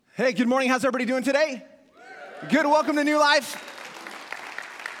Hey, good morning. How's everybody doing today? Good. Welcome to New Life.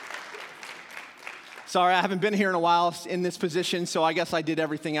 Sorry, I haven't been here in a while in this position, so I guess I did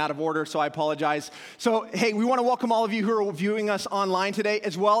everything out of order, so I apologize. So, hey, we want to welcome all of you who are viewing us online today,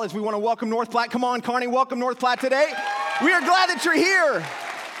 as well as we want to welcome North Platte. Come on, Carney, welcome North Platte today. We are glad that you're here.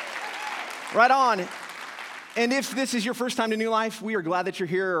 Right on. And if this is your first time to New Life, we are glad that you're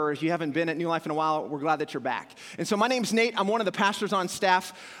here, or if you haven't been at New Life in a while, we're glad that you're back. And so my name's Nate. I'm one of the pastors on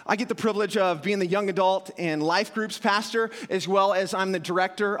staff. I get the privilege of being the young adult and life groups pastor, as well as I'm the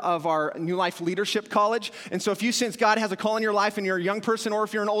director of our New Life Leadership College. And so if you sense God has a call in your life and you're a young person, or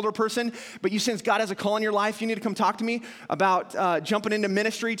if you're an older person, but you sense God has a call in your life, you need to come talk to me about jumping into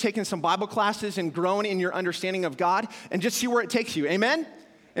ministry, taking some Bible classes, and growing in your understanding of God, and just see where it takes you. Amen?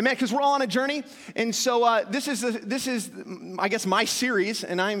 Amen, because we're all on a journey, and so this is I guess my series,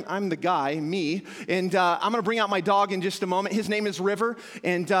 and I'm the guy, me, and I'm gonna bring out my dog in just a moment. His name is River,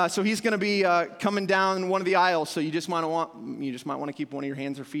 and so he's gonna be coming down one of the aisles. So you just might want to keep one of your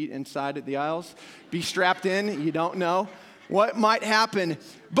hands or feet inside of the aisles. Be strapped in. You don't know what might happen.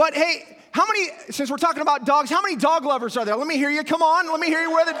 But hey, since we're talking about dogs, how many dog lovers are there? Let me hear you. Come on, let me hear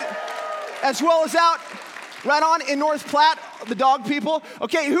you. As well as out. Right on in North Platte, the dog people.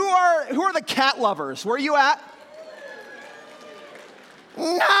 Okay, who are the cat lovers? Where are you at?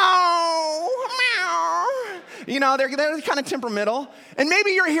 No, meow. You know, they're kind of temperamental. And maybe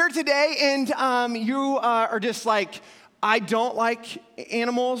you're here today and you are just like, I don't like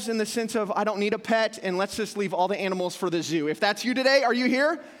animals in the sense of I don't need a pet, and let's just leave all the animals for the zoo. If that's you today, are you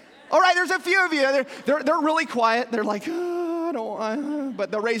here? All right, there's a few of you. They're really quiet. They're like, but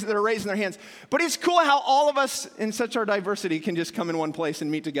they're raising their hands. But it's cool how all of us in such our diversity can just come in one place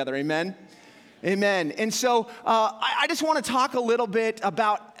and meet together. Amen? Amen. And so I just want to talk a little bit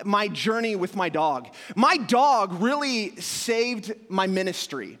about my journey with my dog. My dog really saved my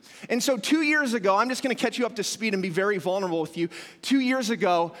ministry. And so 2 years ago, I'm just going to catch you up to speed and be very vulnerable with you. 2 years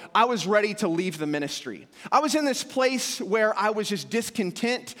ago, I was ready to leave the ministry. I was in this place where I was just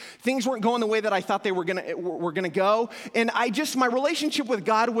discontent. Things weren't going the way that I thought they were going to go. And my relationship with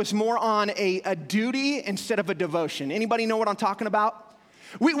God was more on a duty instead of a devotion. Anybody know what I'm talking about?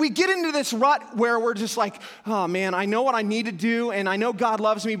 We get into this rut where we're just like, oh man, I know what I need to do, and I know God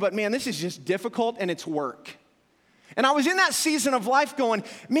loves me, but man, this is just difficult and it's work. And I was in that season of life going,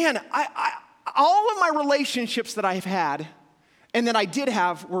 man, all of my relationships that I've had and that I did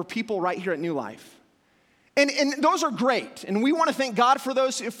have were people right here at New Life. And those are great, and we want to thank God for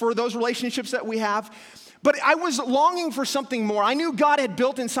those relationships that we have. But I was longing for something more. I knew God had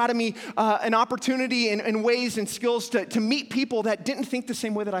built inside of me an opportunity and ways and skills to meet people that didn't think the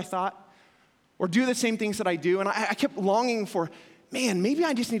same way that I thought or do the same things that I do. And I kept longing for, man, maybe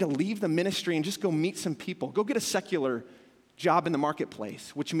I just need to leave the ministry and just go meet some people. Go get a secular job in the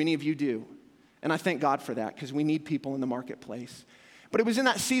marketplace, which many of you do. And I thank God for that because we need people in the marketplace. But it was in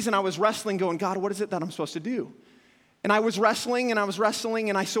that season I was wrestling going, God, what is it that I'm supposed to do? And I was wrestling,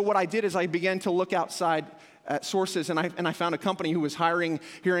 and so what I did is I began to look outside at sources, and I found a company who was hiring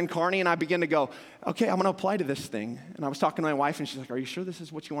here in Kearney, and I began to go, okay, I'm going to apply to this thing. And I was talking to my wife, and she's like, are you sure this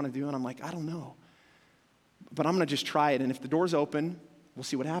is what you want to do? And I'm like, I don't know, but I'm going to just try it, and if the door's open, we'll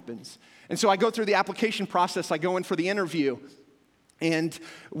see what happens. And so I go through the application process. I go in for the interview, and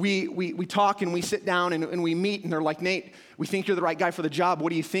we talk, and we sit down, and we meet, and they're like, Nate, we think you're the right guy for the job.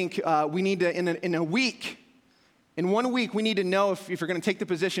 What do you think? We need to, in 1 week, we need to know if you're going to take the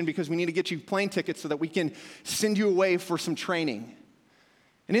position because we need to get you plane tickets so that we can send you away for some training.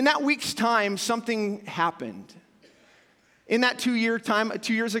 And in that week's time, something happened. In that 2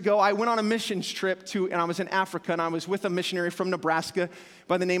 years ago, I went on a missions trip and I was in Africa, and I was with a missionary from Nebraska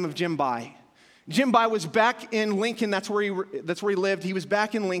by the name of Jim Bai. Jim Bai was back in Lincoln. That's where he lived. He was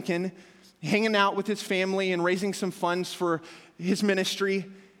back in Lincoln, hanging out with his family and raising some funds for his ministry.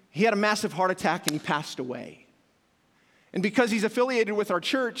 He had a massive heart attack, and he passed away. And because he's affiliated with our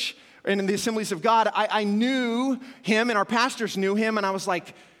church and in the Assemblies of God, I knew him, and our pastors knew him, and I was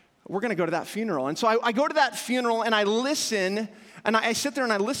like, we're going to go to that funeral. And so I go to that funeral, and I listen, and I sit there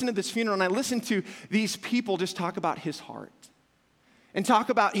and I listen to this funeral, and I listen to these people just talk about his heart and talk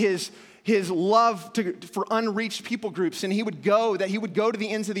about his love for unreached people groups. And he would go to the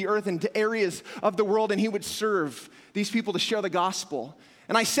ends of the earth and to areas of the world, and he would serve these people to share the gospel.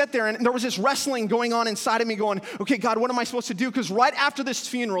 And I sat there, and there was this wrestling going on inside of me going, okay, God, what am I supposed to do? Because right after this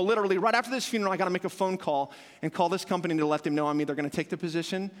funeral, literally right after this funeral, I got to make a phone call and call this company to let them know I'm either going to take the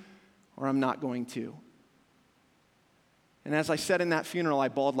position or I'm not going to. And as I sat in that funeral, I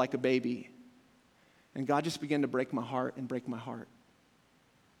bawled like a baby. And God just began to break my heart and break my heart.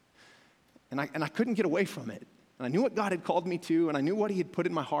 And I couldn't get away from it. And I knew what God had called me to, and I knew what he had put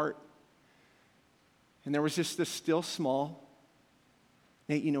in my heart. And there was just this still small,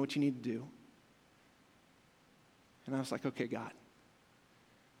 Nate, you know what you need to do. And I was like, okay, God,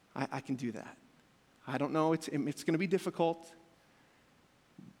 I can do that. I don't know, it's going to be difficult,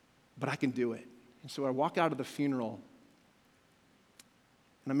 but I can do it. And so I walk out of the funeral,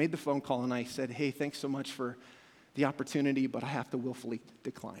 and I made the phone call, and I said, hey, thanks so much for the opportunity, but I have to willfully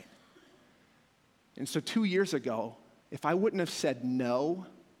decline. And so 2 years ago, if I wouldn't have said no,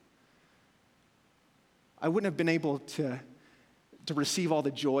 I wouldn't have been able to receive all the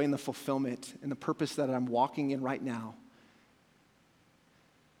joy and the fulfillment and the purpose that I'm walking in right now.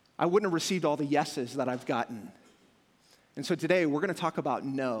 I wouldn't have received all the yeses that I've gotten. And so today, we're going to talk about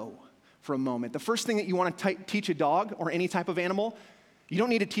no for a moment. The first thing that you want to teach a dog or any type of animal, you don't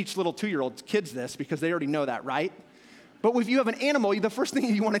need to teach little 2-year-old kids this because they already know that, right? But if you have an animal, the first thing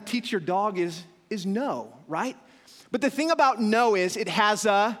you want to teach your dog is no, right? But the thing about no is it has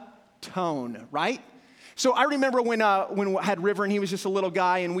a tone, right? So I remember when I had River and he was just a little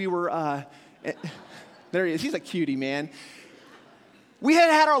guy and we were, there he is, he's a cutie, man. We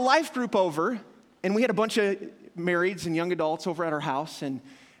had our life group over and we had a bunch of marrieds and young adults over at our house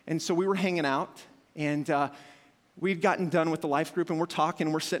and so we were hanging out and we'd gotten done with the life group and we're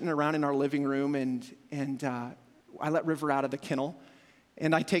talking, we're sitting around in our living room and I let River out of the kennel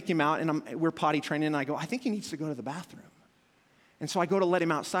and I take him out and we're potty training and I go, I think he needs to go to the bathroom. And so I go to let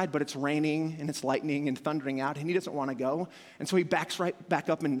him outside, but it's raining and it's lightning and thundering out and he doesn't want to go. And so he backs right back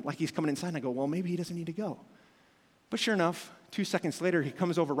up and like he's coming inside and I go, well, maybe he doesn't need to go. But sure enough, 2 seconds later, he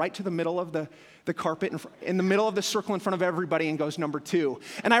comes over right to the middle of the carpet, in the middle of the circle in front of everybody and goes, number 2.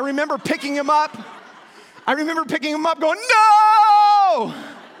 And I remember picking him up. Going, no!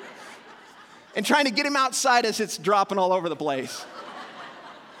 And trying to get him outside as it's dropping all over the place.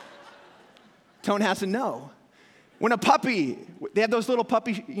 Tone has a no. When a puppy, they have those little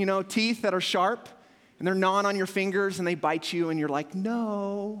puppy, teeth that are sharp, and they're gnawing on your fingers, and they bite you, and you're like,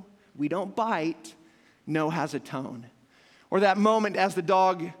 no, we don't bite. No has a tone. Or that moment as the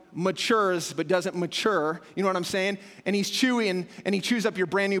dog matures but doesn't mature, you know what I'm saying? And he's chewing, and he chews up your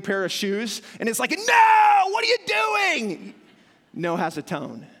brand new pair of shoes, and it's like, no, what are you doing? No has a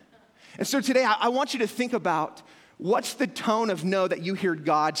tone. And so today, I want you to think about what's the tone of no that you hear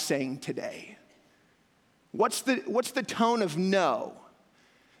God saying today? What's the tone of no?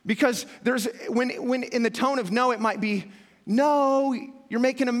 Because when in the tone of no, it might be, no, you're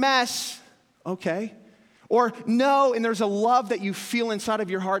making a mess. Okay. Or no, and there's a love that you feel inside of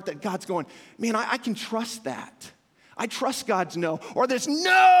your heart that God's going, man, I can trust that. I trust God's no. Or there's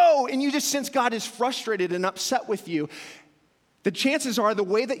no, and you just sense God is frustrated and upset with you. The chances are the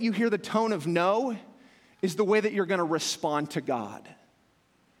way that you hear the tone of no is the way that you're going to respond to God.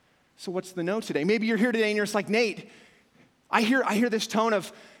 So what's the no today? Maybe you're here today and you're just like, Nate, I hear this tone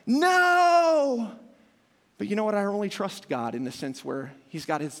of no. But you know what? I only trust God in the sense where he's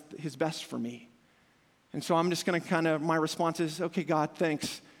got his best for me. And so I'm just going to my response is, okay, God,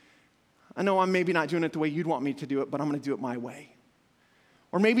 thanks. I know I'm maybe not doing it the way you'd want me to do it, but I'm going to do it my way.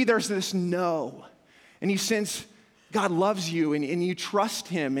 Or maybe there's this no, and you sense God loves you and you trust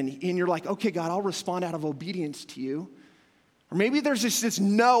him, and you're like, okay, God, I'll respond out of obedience to you. Or maybe there's this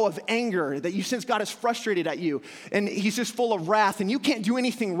no of anger that you sense God is frustrated at you and he's just full of wrath and you can't do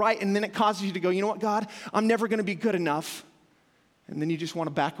anything right, and then it causes you to go, you know what, God, I'm never going to be good enough. And then you just want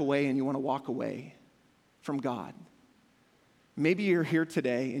to back away and you want to walk away from God. Maybe you're here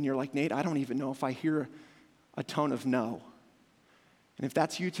today and you're like, Nate, I don't even know if I hear a tone of no. And if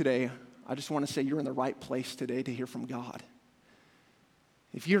that's you today, I just want to say you're in the right place today to hear from God.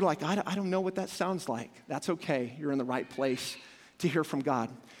 If you're like, I don't know what that sounds like, that's okay. You're in the right place to hear from God.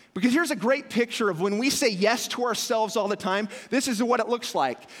 Because here's a great picture of when we say yes to ourselves all the time, this is what it looks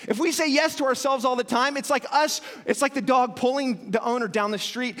like. If we say yes to ourselves all the time, it's like the dog pulling the owner down the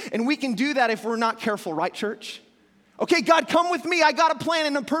street, and we can do that if we're not careful, right, church? Okay, God, come with me. I got a plan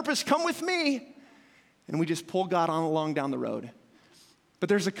and a purpose. Come with me. And we just pull God on along down the road. But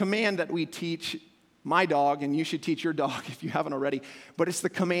there's a command that we teach my dog, and you should teach your dog if you haven't already, but it's the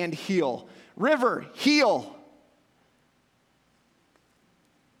command heel. River, heel.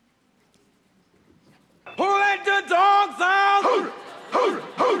 Who let the dogs out?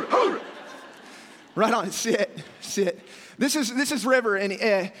 Right on, sit. This is River,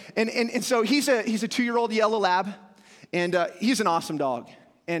 and so he's a 2-year-old yellow lab, and he's an awesome dog,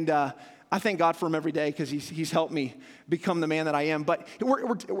 and I thank God for him every day because he's helped me become the man that I am. But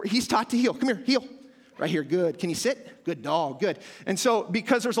he's taught to heel. Come here, heel. Right here, good. Can you sit? Good dog, good. And so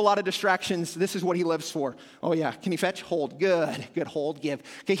because there's a lot of distractions, this is what he lives for. Oh yeah, can you fetch? Hold, good, hold, give.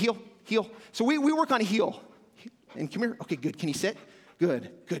 Okay, heel. So we work on heel. And come here. Okay, good. Can he sit?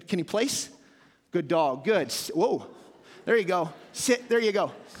 Good, good. Can he place? Good dog, good. Whoa, there you go. Sit, there you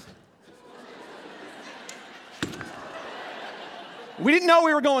go. We didn't know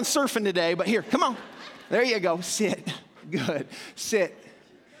we were going surfing today, but here, come on. There you go, sit. Good, sit.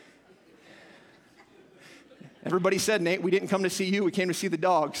 Everybody said, Nate, we didn't come to see you, we came to see the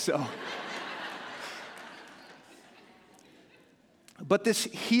dog, so. But this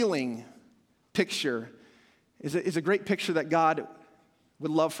healing picture is a great picture that God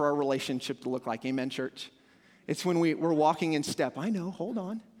would love for our relationship to look like. Amen, church? It's when we're walking in step. I know, hold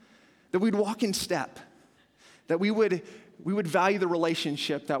on. That we'd walk in step. That we would value the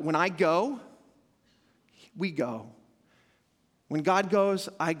relationship, that when I go, we go. When God goes,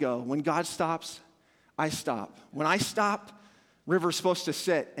 I go. When God stops, I stop. When I stop, River's supposed to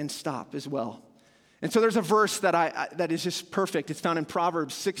sit and stop as well. And so there's a verse that is just perfect. It's found in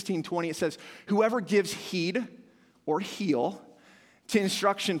Proverbs 16:20. It says, whoever gives heed or heel to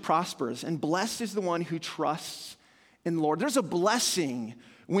instruction prospers, and blessed is the one who trusts in the Lord. There's a blessing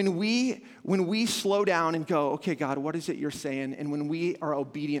when we slow down and go, okay, God, what is it you're saying? And when we are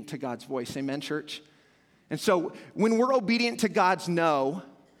obedient to God's voice. Amen, church? And so when we're obedient to God's no,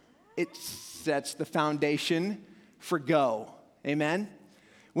 it sets the foundation for go. Amen?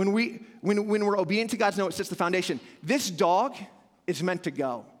 When we're obedient to God's no, it sets the foundation. This dog is meant to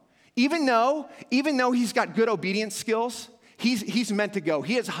go. Even though he's got good obedience skills, he's meant to go.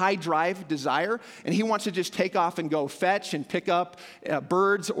 He has high drive desire, and he wants to just take off and go fetch and pick up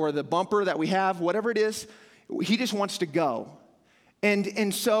birds or the bumper that we have, whatever it is. He just wants to go.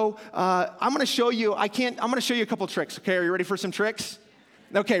 And so I'm going to show you. I'm going to show you a couple tricks. Okay, are you ready for some tricks?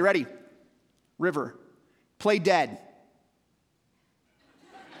 Okay, ready. River, play dead.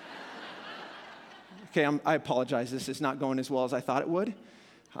 Okay, I apologize. This is not going as well as I thought it would.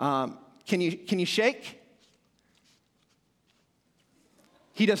 Can you shake?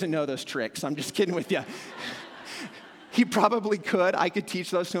 He doesn't know those tricks. I'm just kidding with you. He probably could. I could teach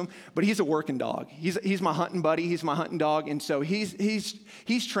those to him, but he's a working dog. He's my hunting buddy. He's my hunting dog, and so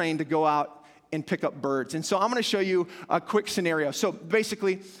he's trained to go out and pick up birds. And so I'm going to show you a quick scenario. So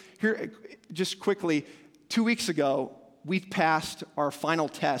basically, here, just quickly, 2 weeks ago, we passed our final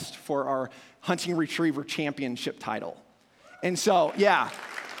test for our hunting retriever championship title. And so, yeah.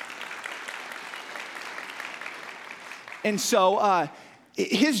 And so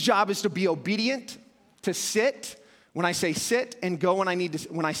his job is to be obedient, to sit when I say sit, and go when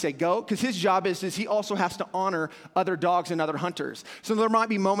I say go, because his job is he also has to honor other dogs and other hunters. So there might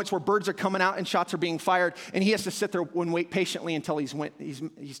be moments where birds are coming out and shots are being fired, and he has to sit there and wait patiently until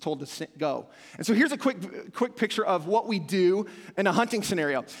he's told to go. And so here's a quick picture of what we do in a hunting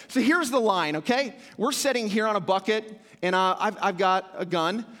scenario. So here's the line, okay? We're sitting here on a bucket, and I've got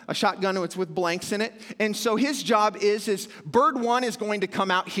a shotgun it's with blanks in it. And so his job is bird one is going to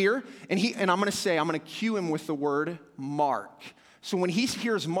come out here, and I'm going to cue him with the word mark. So when he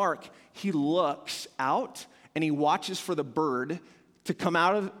hears mark, he looks out and he watches for the bird to come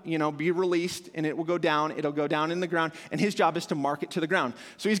out of, be released, and it will go down. It'll go down in the ground, and his job is to mark it to the ground.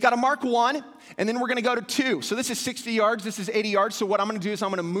 So he's got to mark one, and then we're going to go to two. So this is 60 yards. This is 80 yards. So what I'm going to do is I'm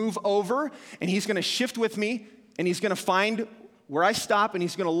going to move over, and he's going to shift with me, and he's going to find where I stop, and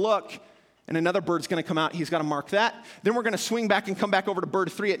he's going to look, and another bird's going to come out. He's got to mark that. Then we're going to swing back and come back over to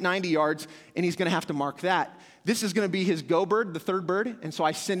bird three at 90 yards, and he's going to have to mark that. This is going to be his go bird, the third bird, and so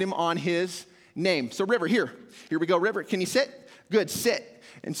I send him on his name. So River, here we go. River, can you sit? Good, sit.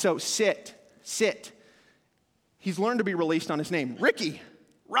 And so sit. He's learned to be released on his name. Ricky,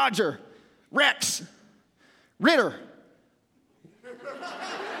 Roger, Rex, Ritter.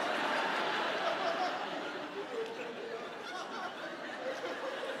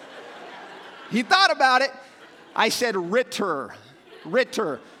 He thought about it. I said Ritter,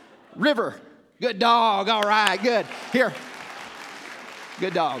 River. Good dog, all right, good. Here,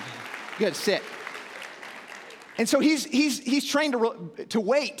 good dog, good, sit. And so he's trained to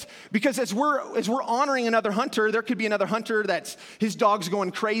wait, because as we're honoring another hunter, there could be another hunter that's his dog's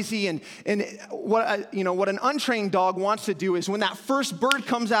going crazy, and what an untrained dog wants to do is when that first bird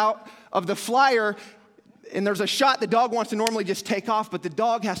comes out of the flyer and there's a shot, the dog wants to normally just take off, but the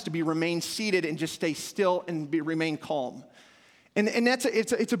dog has to remain seated and just stay still and remain calm. And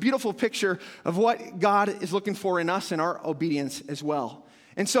it's a beautiful picture of what God is looking for in us and our obedience as well.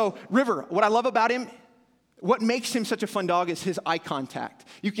 And so River, what I love about him, what makes him such a fun dog is his eye contact.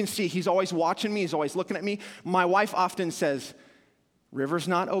 You can see he's always watching me. He's always looking at me. My wife often says, River's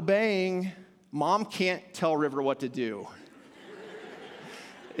not obeying. Mom can't tell River what to do.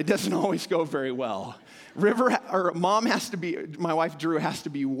 it doesn't always go very well. My wife Drew has to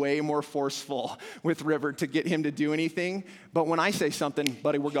be way more forceful with River to get him to do anything. But when I say something,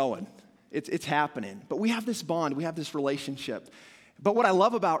 buddy, we're going. It's happening. But we have this bond, we have this relationship. But what I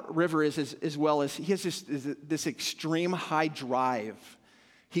love about River is as well as he has this extreme high drive.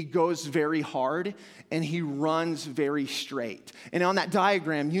 He goes very hard and he runs very straight. And on that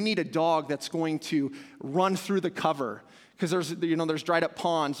diagram, you need a dog that's going to run through the cover. Because there's dried up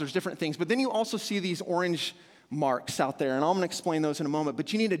ponds, there's different things. But then you also see these orange marks out there, and I'm going to explain those in a moment.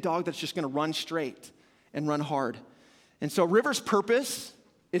 But you need a dog that's just going to run straight and run hard. And so River's purpose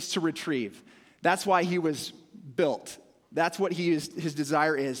is to retrieve. That's why he was built. That's what his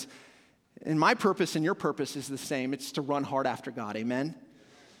desire is. And my purpose and your purpose is the same. It's to run hard after God, amen?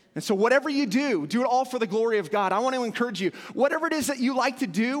 And so whatever you do it all for the glory of God. I want to encourage you, whatever it is that you like to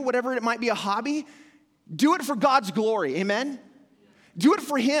do, whatever it might be a hobby, do it for God's glory, amen? Do it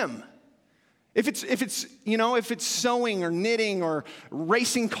for Him. If it's sewing or knitting or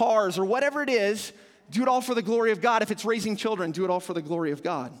racing cars or whatever it is, do it all for the glory of God. If it's raising children, do it all for the glory of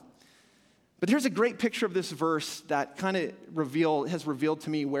God. But here's a great picture of this verse that kind of has revealed to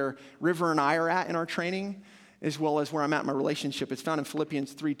me where River and I are at in our training, as well as where I'm at in my relationship. It's found in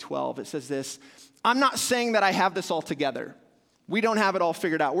Philippians 3:12. It says this, I'm not saying that I have this all together. We don't have it all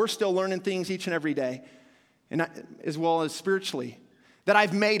figured out. We're still learning things each and every day, and as well as spiritually, that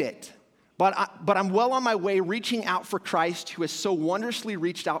I've made it. But I'm well on my way reaching out for Christ, who has so wondrously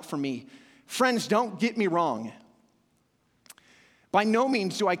reached out for me. Friends, don't get me wrong. By no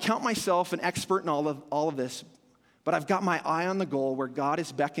means do I count myself an expert in all of this, but I've got my eye on the goal where God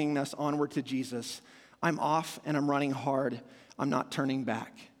is beckoning us onward to Jesus. I'm off and I'm running hard. I'm not turning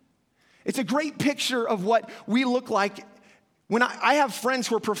back. It's a great picture of what we look like. When I have friends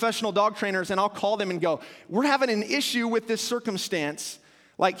who are professional dog trainers, and I'll call them and go, we're having an issue with this circumstance.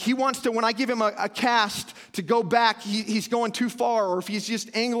 Like he wants to, when I give him a cast to go back, he's going too far, or if he's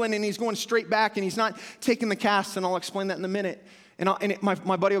just angling and he's going straight back and he's not taking the cast, and I'll explain that in a minute.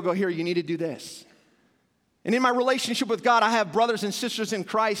 My buddy will go, here, you need to do this. And in my relationship with God, I have brothers and sisters in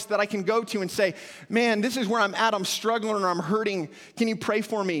Christ that I can go to and say, man, this is where I'm at. I'm struggling or I'm hurting. Can you pray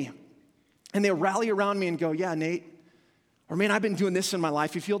for me? And they'll rally around me and go, yeah, Nate. Or man, I've been doing this in my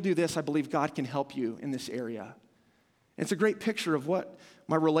life. If you'll do this, I believe God can help you in this area. And it's a great picture of what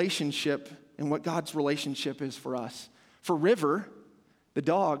my relationship and what God's relationship is for us. For River, the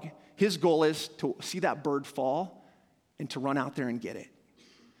dog, his goal is to see that bird fall and to run out there and get it.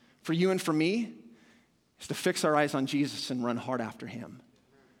 For you and for me, is to fix our eyes on Jesus and run hard after Him.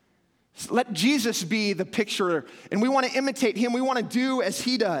 So let Jesus be the picture, and we want to imitate Him. We want to do as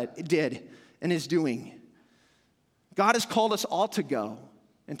He did and is doing. God has called us all to go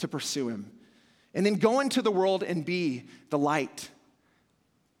and to pursue Him. And then go into the world and be the light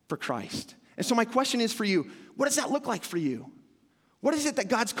for Christ. And so my question is for you, what does that look like for you? What is it that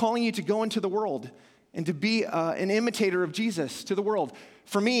God's calling you to go into the world and to be an imitator of Jesus to the world?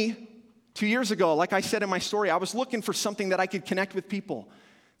 For me, 2 years ago, like I said in my story, I was looking for something that I could connect with people,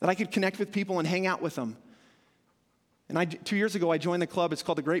 and hang out with them. And 2 years ago, I joined the club. It's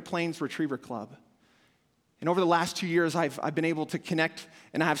called the Great Plains Retriever Club. And over the last 2 years, I've been able to connect,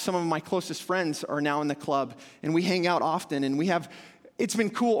 and I have some of my closest friends are now in the club, and we hang out often, and it's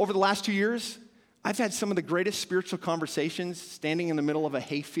been cool. Over the last 2 years, I've had some of the greatest spiritual conversations standing in the middle of a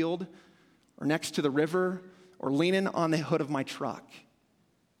hayfield or next to the river or leaning on the hood of my truck.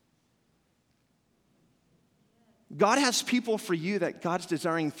 God has people for you that God's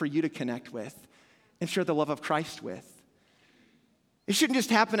desiring for you to connect with and share the love of Christ with. It shouldn't just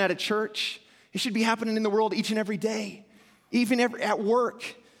happen at a church. It should be happening in the world each and every day, even at work,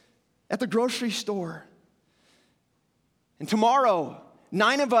 at the grocery store. And tomorrow,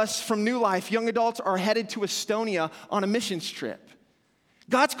 9 of us from New Life, young adults, are headed to Estonia on a missions trip.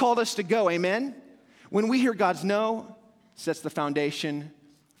 God's called us to go, amen? When we hear God's no, sets the foundation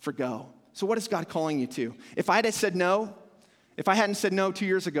for go. So what is God calling you to? If I hadn't said no 2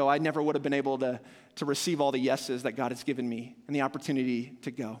 years ago, I never would have been able to receive all the yeses that God has given me and the opportunity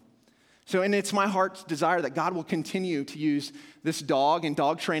to go. So, and it's my heart's desire that God will continue to use this dog and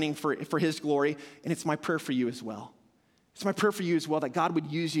dog training for His glory, and it's my prayer for you as well. It's my prayer for you as well that God would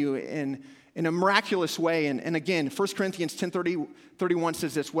use you in a miraculous way. And again, 1 Corinthians 10:31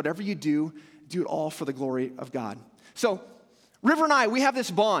 says this, whatever you do it all for the glory of God. So River and I, we have this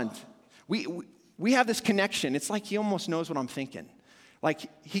bond. We have this connection. It's like he almost knows what I'm thinking. Like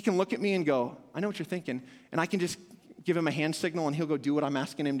he can look at me and go, I know what you're thinking. And I can just give him a hand signal and he'll go do what I'm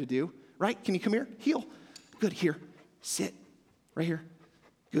asking him to do. Right? Can you come here? Heel. Good. Here. Sit. Right here.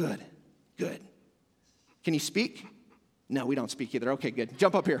 Good. Can you speak? No, we don't speak either. Okay, good.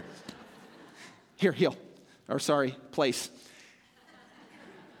 Jump up here. Here, heel. Or sorry, place.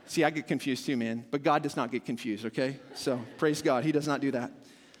 See, I get confused too, man. But God does not get confused, okay? So praise God. He does not do that.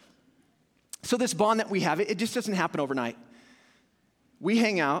 So this bond that we have, it just doesn't happen overnight. We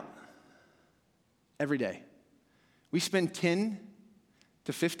hang out every day. We spend 10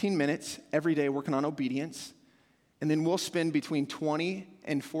 to 15 minutes every day working on obedience. And then we'll spend between 20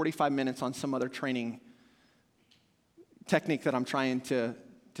 and 45 minutes on some other training technique that I'm trying to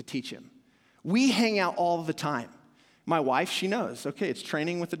teach him. We hang out all the time. My wife, she knows, okay, it's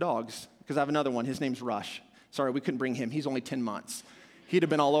training with the dogs, because I have another one. His name's Rush. Sorry, we couldn't bring him. He's only 10 months. He'd have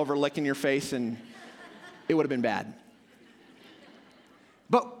been all over licking your face, and it would have been bad.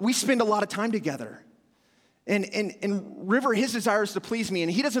 But we spend a lot of time together. And River, his desire is to please me,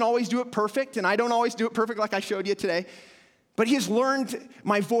 and he doesn't always do it perfect, and I don't always do it perfect like I showed you today. But he has learned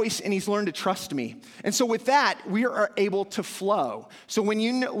my voice, and he's learned to trust me. And so with that, we are able to flow. So when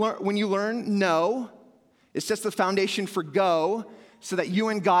you learn no, it sets the foundation for go so that you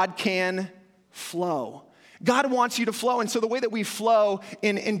and God can flow. God wants you to flow. And so the way that we flow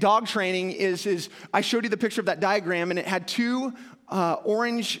in dog training is I showed you the picture of that diagram, and it had two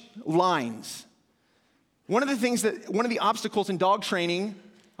orange lines. One of the obstacles in dog training,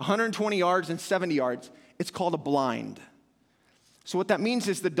 120 yards and 70 yards, it's called a blind. So what that means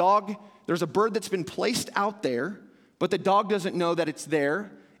is there's a bird that's been placed out there, but the dog doesn't know that it's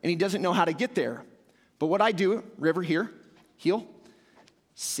there, and he doesn't know how to get there. But what I do, River here, heel,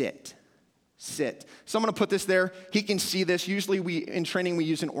 sit. So I'm going to put this there. He can see this. Usually in training we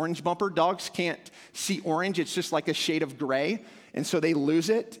use an orange bumper. Dogs can't see orange. It's just like a shade of gray. And so they lose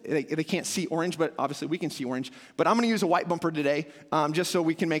it. They can't see orange, but obviously we can see orange. But I'm going to use a white bumper today just so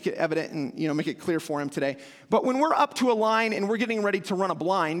we can make it evident and make it clear for him today. But when we're up to a line and we're getting ready to run a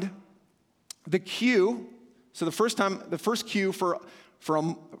blind, the cue, so the first cue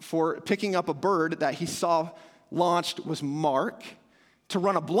for picking up a bird that he saw launched was mark. To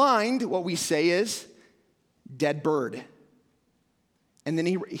run a blind, what we say is dead bird. And then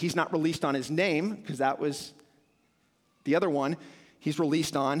he's not released on his name, because that was the other one. He's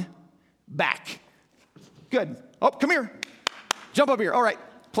released on back. Good. Oh, come here. Jump up here. All right.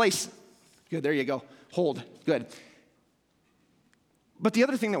 Place. Good. There you go. Hold. Good. But the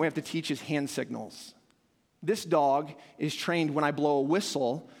other thing that we have to teach is hand signals. This dog is trained when I blow a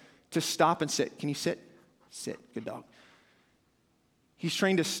whistle to stop and sit. Can you sit? Sit. Good dog. He's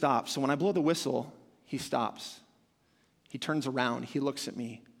trained to stop. So when I blow the whistle, he stops. He turns around. He looks at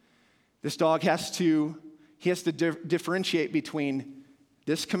me. This dog has to differentiate between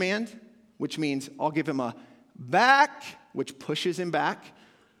this command, which means I'll give him a back, which pushes him back,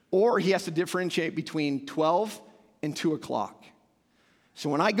 or he has to differentiate between 12 and 2 o'clock.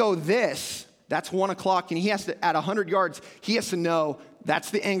 So when I go this, that's 1 o'clock, and he has to, at 100 yards, he has to know that's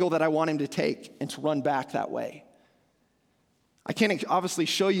the angle that I want him to take and to run back that way. I can't obviously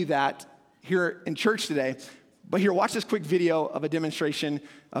show you that here in church today, but here, watch this quick video of a demonstration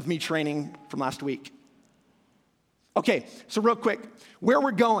of me training from last week. Okay, so real quick, where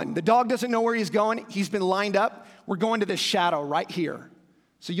we're going. The dog doesn't know where he's going. He's been lined up. We're going to this shadow right here.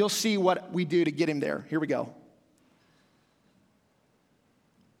 So you'll see what we do to get him there. Here we go.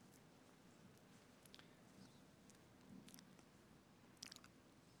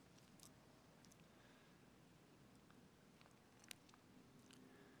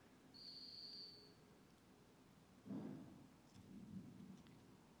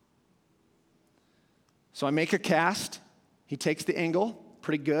 So I make a cast. He takes the angle,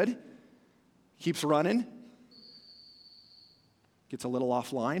 pretty good. Keeps running. Gets a little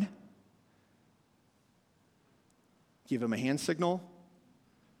offline. Give him a hand signal.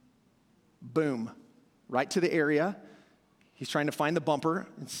 Boom. Right to the area. He's trying to find the bumper.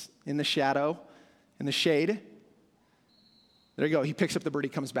 It's in the shadow, in the shade. There you go. He picks up the bird.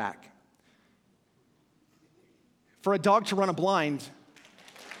 He comes back. For a dog to run a blind,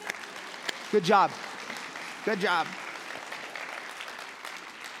 good job. Good job.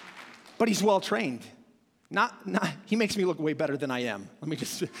 But he's well trained. He makes me look way better than I am. Let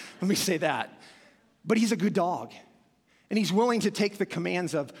me say that. But he's a good dog. And he's willing to take the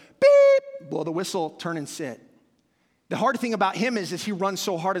commands of beep, blow the whistle, turn and sit. The hard thing about him is he runs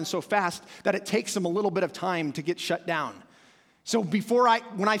so hard and so fast that it takes him a little bit of time to get shut down. So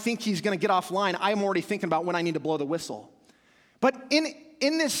when I think he's going to get offline, I'm already thinking about when I need to blow the whistle. But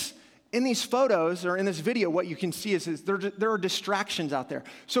in these photos or in this video, what you can see is there are distractions out there.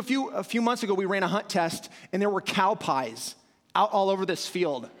 So a few months ago, we ran a hunt test, and there were cow pies out all over this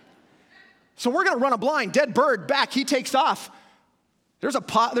field. So we're going to run a blind, dead bird, back. He takes off. There's a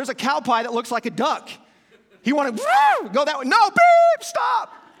cow pie that looks like a duck. He wanted, woo, go that way. No, beep,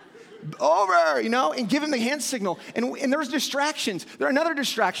 stop. Over, and give him the hand signal. And there's distractions. There's another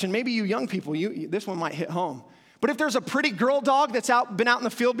distraction. Maybe you young people, this one might hit home. But if there's a pretty girl dog that's been out in the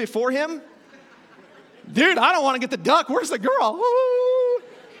field before him, dude, I don't want to get the duck. Where's the girl? Woo.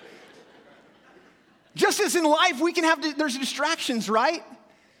 Just as in life, there's distractions, right?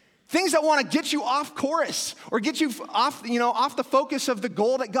 Things that want to get you off course or get you off the focus of the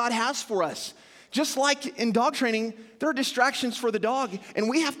goal that God has for us. Just like in dog training, there are distractions for the dog, and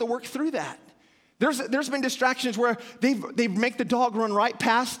we have to work through that. There's been distractions where they make the dog run right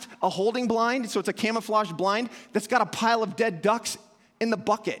past a holding blind, so it's a camouflage blind that's got a pile of dead ducks in the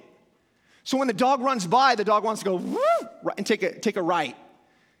bucket. So when the dog runs by, the dog wants to go woo, and take a right.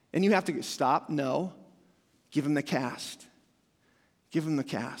 And you have to stop, no, give him the cast. Give him the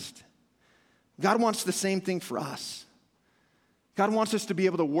cast. God wants the same thing for us. God wants us to be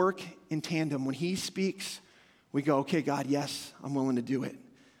able to work in tandem. When he speaks, we go, okay, God, yes, I'm willing to do it.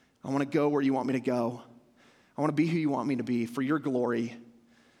 I want to go where you want me to go. I want to be who you want me to be for your glory,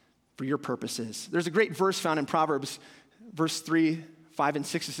 for your purposes. There's a great verse found in Proverbs, verse 3, 5, and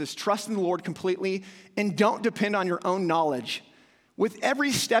 6. It says, trust in the Lord completely and don't depend on your own knowledge. With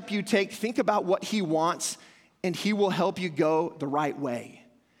every step you take, think about what he wants and he will help you go the right way.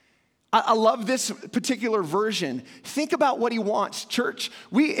 I love this particular version. Think about what he wants. Church,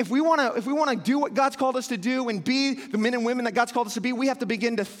 if we want to do what God's called us to do and be the men and women that God's called us to be, we have to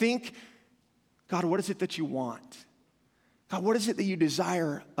begin to think, God, what is it that you want? God, what is it that you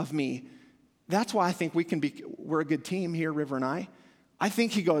desire of me? That's why I think we're a good team here, River and I. I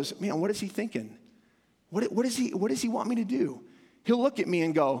think he goes, man, what is he thinking? What does he want me to do? He'll look at me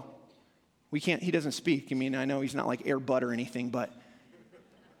and go, he doesn't speak. I mean, I know he's not like Air Bud or anything, but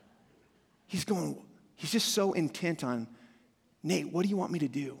he's just so intent on, Nate, what do you want me to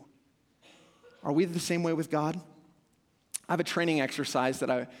do? Are we the same way with God? I have a training exercise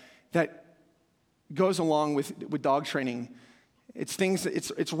that goes along with dog training.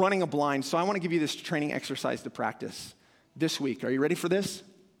 It's running a blind. So I want to give you this training exercise to practice this week. Are you ready for this?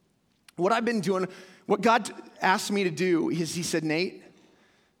 What I've been doing, what God asked me to do is he said, Nate,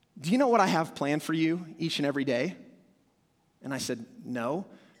 do you know what I have planned for you each and every day? And I said, no.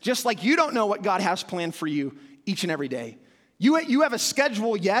 Just like you don't know what God has planned for you each and every day. You have a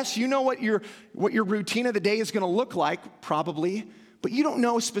schedule, yes. You know what your routine of the day is going to look like, probably. But you don't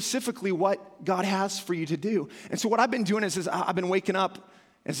know specifically what God has for you to do. And so what I've been doing is I've been waking up,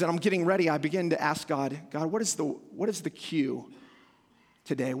 as I'm getting ready, I begin to ask God, what is the cue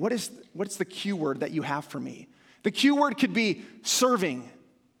today? What's the cue word that you have for me? The cue word could be serving.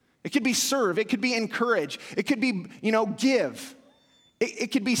 It could be serve. It could be encourage. It could be, give.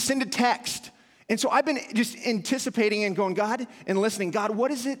 It could be send a text. And so I've been just anticipating and going, God, and listening. God,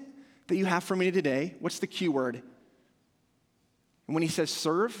 what is it that you have for me today? What's the cue word? And when he says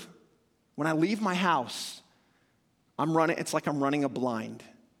serve, when I leave my house, it's like I'm running a blind.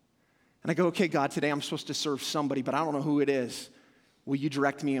 And I go, okay, God, today I'm supposed to serve somebody, but I don't know who it is. Will you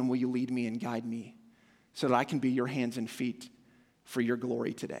direct me and will you lead me and guide me so that I can be your hands and feet for your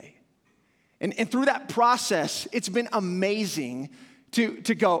glory today? And through that process, it's been amazing to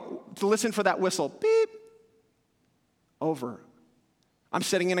listen for that whistle, beep, over. I'm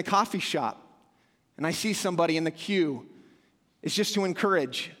sitting in a coffee shop and I see somebody in the queue. It's just to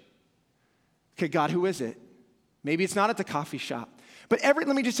encourage. Okay, God, who is it? Maybe it's not at the coffee shop. But let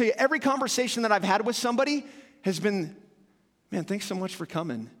me just tell you, every conversation that I've had with somebody has been, man, thanks so much for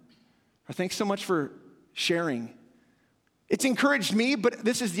coming. Or thanks so much for sharing. It's encouraged me, but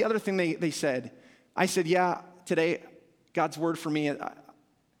this is the other thing they said. I said, yeah, today, God's word for me,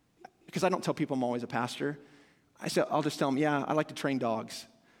 because I don't tell people I'm always a pastor. I said, I'll just tell them, yeah, I like to train dogs.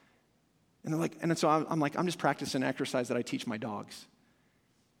 And they're like, and so I'm like, I'm just practicing exercise that I teach my dogs.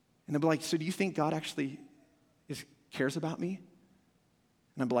 And they'll be like, so do you think God actually cares about me?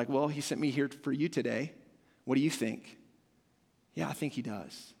 And I'll be like, well, he sent me here for you today. What do you think? Yeah, I think he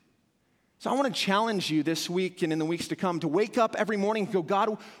does. So I want to challenge you this week and in the weeks to come to wake up every morning and go,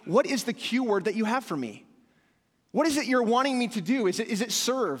 God, what is the cue word that you have for me? What is it you're wanting me to do? Is it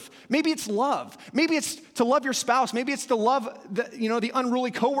serve? Maybe it's love. Maybe it's to love your spouse. Maybe it's to love the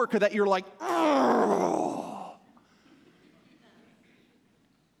unruly coworker that you're like, oh.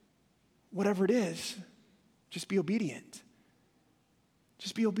 Whatever it is, just be obedient.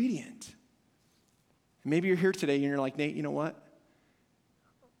 Just be obedient. And maybe you're here today and you're like, Nate, you know what?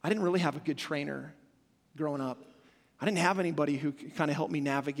 I didn't really have a good trainer growing up. I didn't have anybody who kind of helped me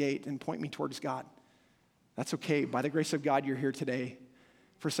navigate and point me towards God. That's okay. By the grace of God, you're here today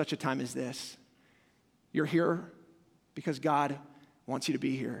for such a time as this. You're here because God wants you to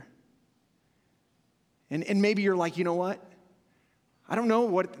be here. And maybe you're like, you know what? I don't know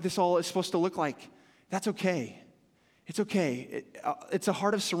what this all is supposed to look like. That's okay. It's okay. It's a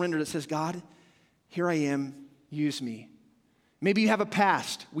heart of surrender that says, God, here I am, use me. Maybe you have a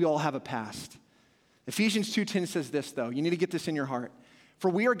past. We all have a past. Ephesians 2:10 says this, though. You need to get this in your heart. For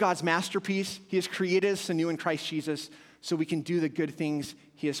we are God's masterpiece. He has created us anew in Christ Jesus so we can do the good things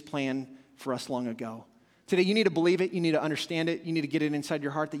he has planned for us long ago. Today, you need to believe it. You need to understand it. You need to get it inside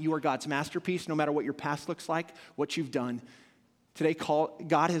your heart that you are God's masterpiece, no matter what your past looks like, what you've done. Today,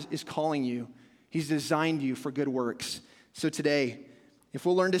 God is calling you. He's designed you for good works. So today, if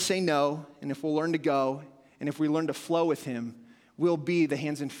we'll learn to say no, and if we'll learn to go, and if we learn to flow with him, we'll be the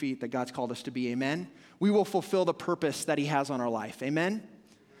hands and feet that God's called us to be. Amen? We will fulfill the purpose that he has on our life. Amen?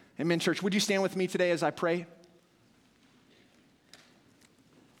 Amen, church. Would you stand with me today as I pray?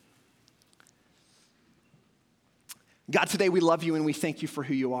 God, today we love you and we thank you for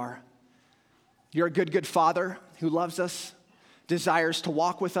who you are. You're a good, good Father who loves us, desires to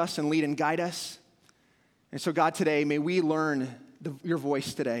walk with us and lead and guide us. And so, God, today, may we learn your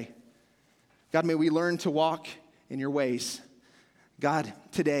voice today. God, may we learn to walk in your ways. God,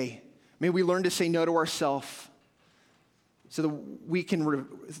 today, may we learn to say no to ourselves so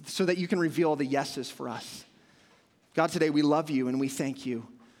that you can reveal the yeses for us. God, today, we love you and we thank you.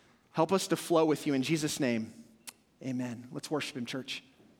 Help us to flow with you in Jesus' name. Amen. Let's worship him, church.